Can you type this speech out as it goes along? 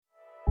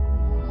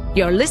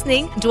You're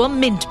listening to a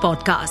Mint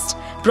podcast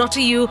brought to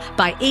you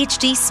by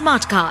HT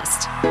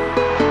Smartcast.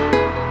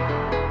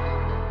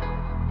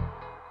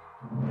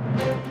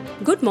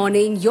 Good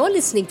morning. You're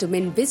listening to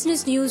Mint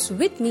Business News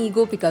with me,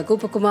 Gopika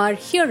Gopakumar.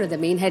 Here are the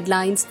main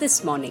headlines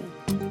this morning.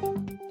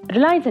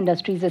 Reliance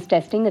Industries is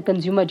testing a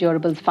consumer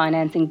durables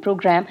financing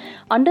program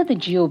under the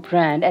Jio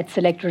brand at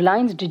select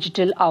Reliance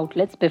digital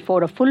outlets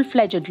before a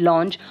full-fledged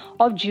launch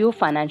of Jio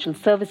Financial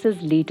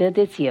Services later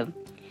this year.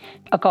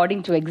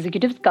 According to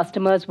executives,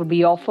 customers will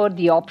be offered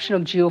the option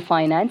of Jio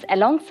Finance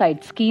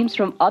alongside schemes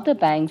from other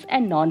banks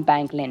and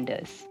non-bank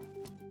lenders.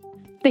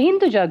 The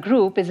Hinduja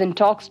Group is in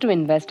talks to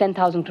invest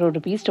 10,000 crore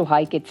rupees to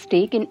hike its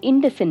stake in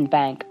Indusind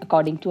Bank,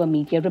 according to a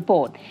media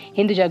report.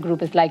 Hinduja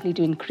Group is likely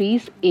to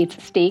increase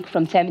its stake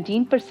from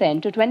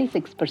 17% to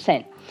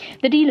 26%.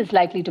 The deal is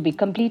likely to be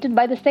completed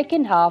by the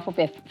second half of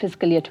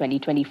fiscal year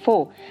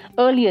 2024.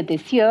 Earlier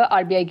this year,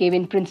 RBI gave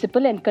in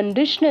principle and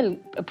conditional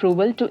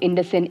approval to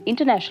Indusind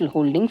International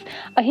Holdings,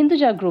 a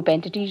Hinduja Group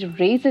entity, to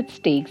raise its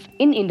stakes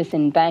in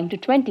Indusind Bank to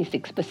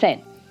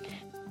 26%.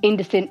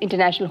 Indusind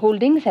International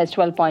Holdings has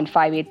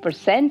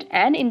 12.58%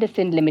 and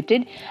Indusind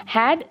Limited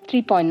had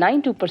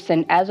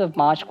 3.92% as of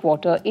March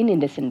quarter in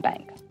Indusind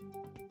Bank.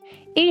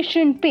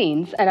 Asian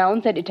Paints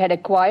announced that it had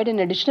acquired an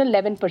additional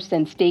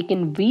 11% stake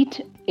in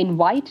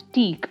White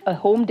Teak, a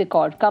home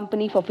decor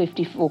company, for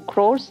 54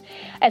 crores.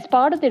 As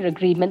part of their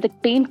agreement, the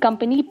paint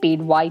company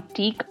paid White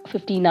Teak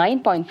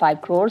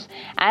 59.5 crores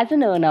as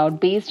an earnout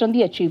based on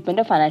the achievement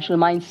of financial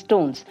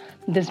milestones.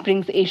 This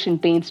brings Asian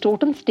Paints'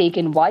 total stake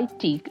in White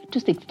Teak to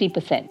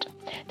 60%.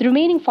 The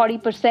remaining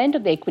 40%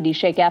 of the equity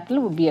share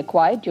capital would be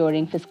acquired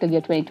during fiscal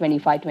year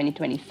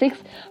 2025-2026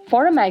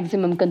 for a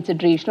maximum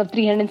consideration of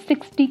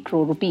 360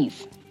 crore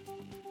rupees.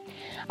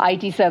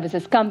 IT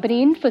services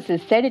company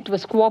Infosys said it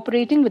was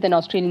cooperating with an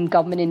Australian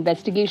government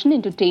investigation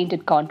into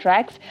tainted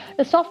contracts.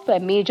 The software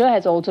major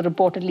has also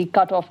reportedly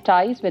cut off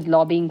ties with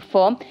lobbying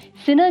firm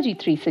Synergy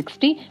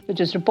 360, which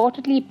was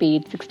reportedly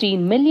paid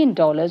 $16 million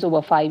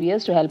over 5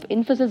 years to help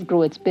Infosys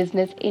grow its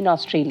business in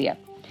Australia.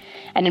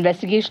 An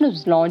investigation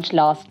was launched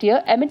last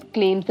year amid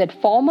claims that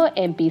former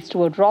MP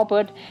Stuart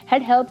Robert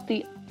had helped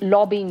the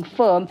lobbying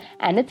firm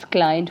and its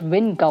client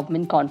win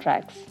government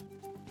contracts.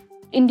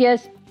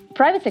 India's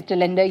private sector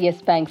lender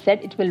Yes Bank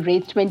said it will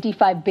raise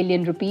 25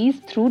 billion rupees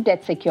through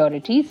debt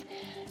securities.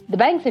 The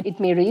bank said it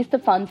may raise the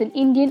funds in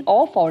Indian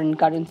or foreign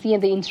currency,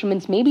 and the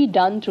instruments may be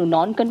done through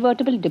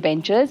non-convertible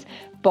debentures,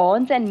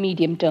 bonds and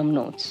medium-term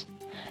notes.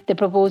 The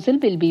proposal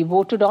will be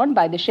voted on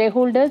by the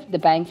shareholders at the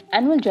bank's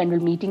annual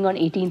general meeting on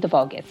 18th of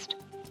August.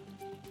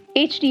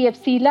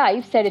 HDFC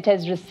Life said it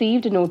has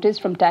received a notice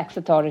from tax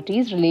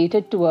authorities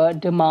related to a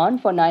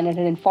demand for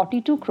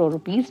 942 crore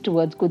rupees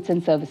towards goods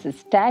and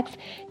services tax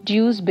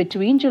dues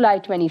between July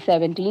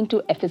 2017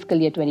 to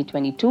fiscal year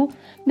 2022.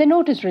 The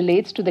notice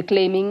relates to the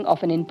claiming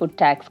of an input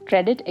tax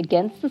credit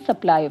against the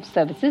supply of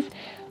services,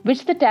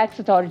 which the tax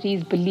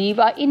authorities believe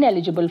are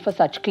ineligible for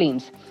such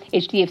claims.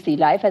 HDFC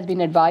Life has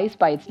been advised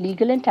by its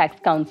legal and tax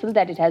counsel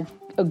that it has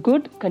a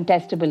good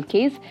contestable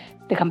case.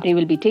 The company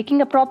will be taking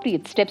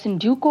appropriate steps in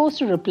due course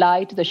to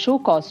reply to the show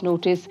cause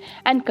notice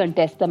and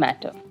contest the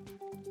matter.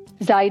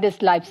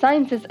 Zydus Life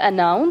Sciences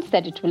announced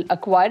that it will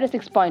acquire a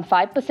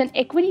 6.5%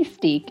 equity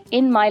stake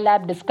in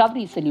MyLab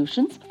Discovery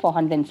Solutions for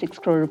 106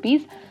 crore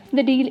rupees.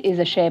 The deal is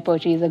a share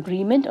purchase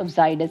agreement of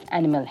Zydus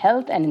Animal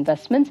Health and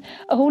Investments,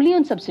 a wholly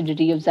owned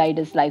subsidiary of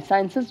Zydus Life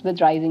Sciences with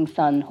Rising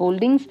Sun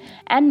Holdings,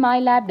 and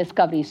MyLab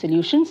Discovery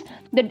Solutions.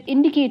 The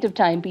indicative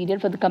time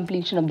period for the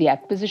completion of the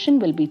acquisition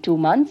will be 2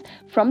 months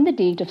from the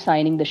date of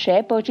signing the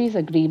share purchase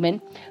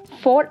agreement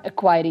for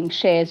acquiring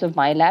shares of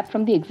MyLab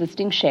from the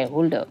existing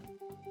shareholder.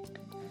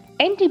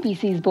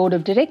 NTPC's Board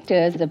of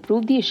Directors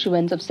approved the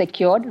issuance of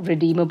secured,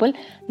 redeemable,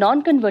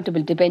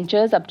 non-convertible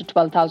debentures up to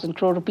 12,000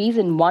 crore rupees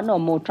in one or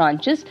more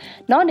tranches,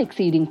 not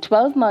exceeding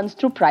 12 months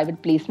through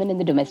private placement in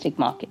the domestic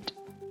market.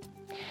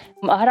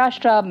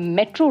 Maharashtra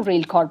Metro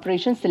Rail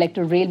Corporation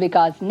selected Rail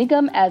Vikas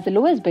Nigam as the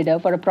lowest bidder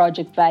for a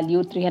project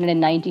valued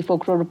 394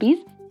 crore rupees.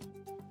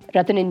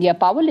 Ratan India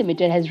Power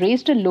Limited has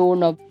raised a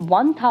loan of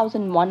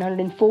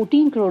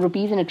 1,114 crore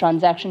rupees in a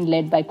transaction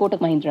led by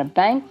Kotak Mahindra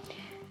Bank.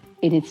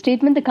 In its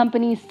statement, the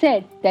company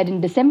said that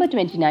in December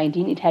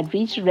 2019, it had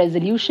reached a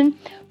resolution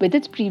with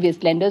its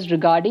previous lenders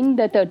regarding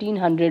the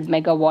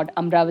 1,300-megawatt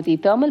Amravati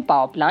thermal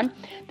power plant.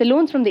 The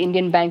loans from the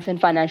Indian banks and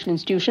financial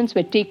institutions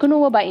were taken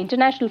over by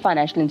international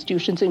financial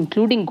institutions,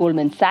 including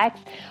Goldman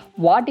Sachs,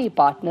 Wade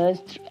Partners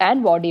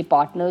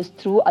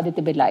through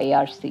Aditya Birla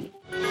ARC.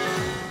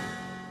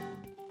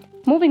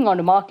 Moving on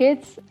to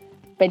markets,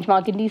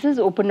 benchmark indices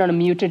opened on a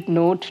muted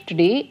note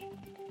today.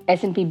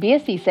 S&P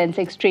BSE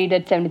Sensex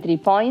traded 73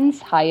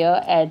 points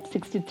higher at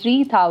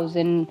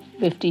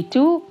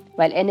 63,052,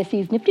 while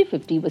NSE's Nifty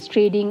 50 was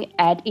trading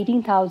at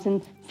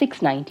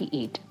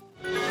 18,698.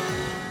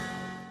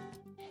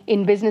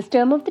 In Business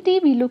Term of the Day,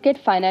 we look at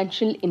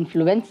financial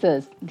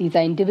influencers. These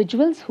are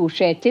individuals who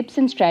share tips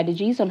and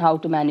strategies on how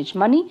to manage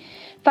money.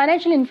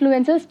 Financial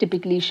influencers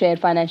typically share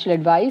financial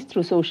advice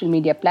through social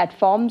media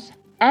platforms.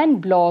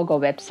 and blog or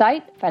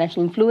website.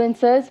 Financial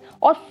influencers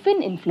or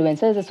fin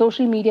influencer is a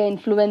social media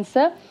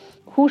influencer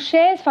who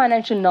shares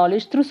financial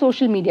knowledge through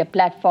social media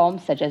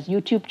platforms such as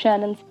YouTube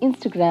channels,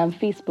 Instagram,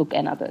 Facebook,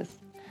 and others.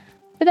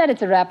 With that,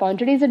 it's a wrap on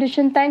today's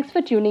edition. Thanks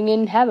for tuning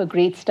in. Have a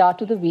great start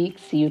to the week.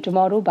 See you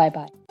tomorrow.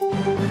 Bye-bye.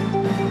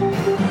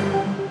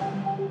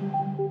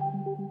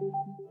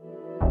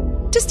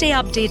 To stay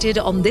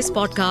updated on this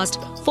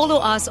podcast, follow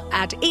us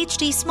at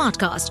HT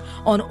Smartcast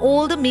on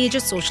all the major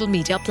social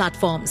media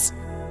platforms.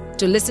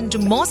 To listen to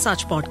more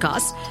such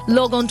podcasts,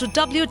 log on to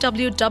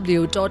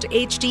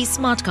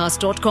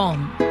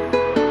www.htsmartcast.com.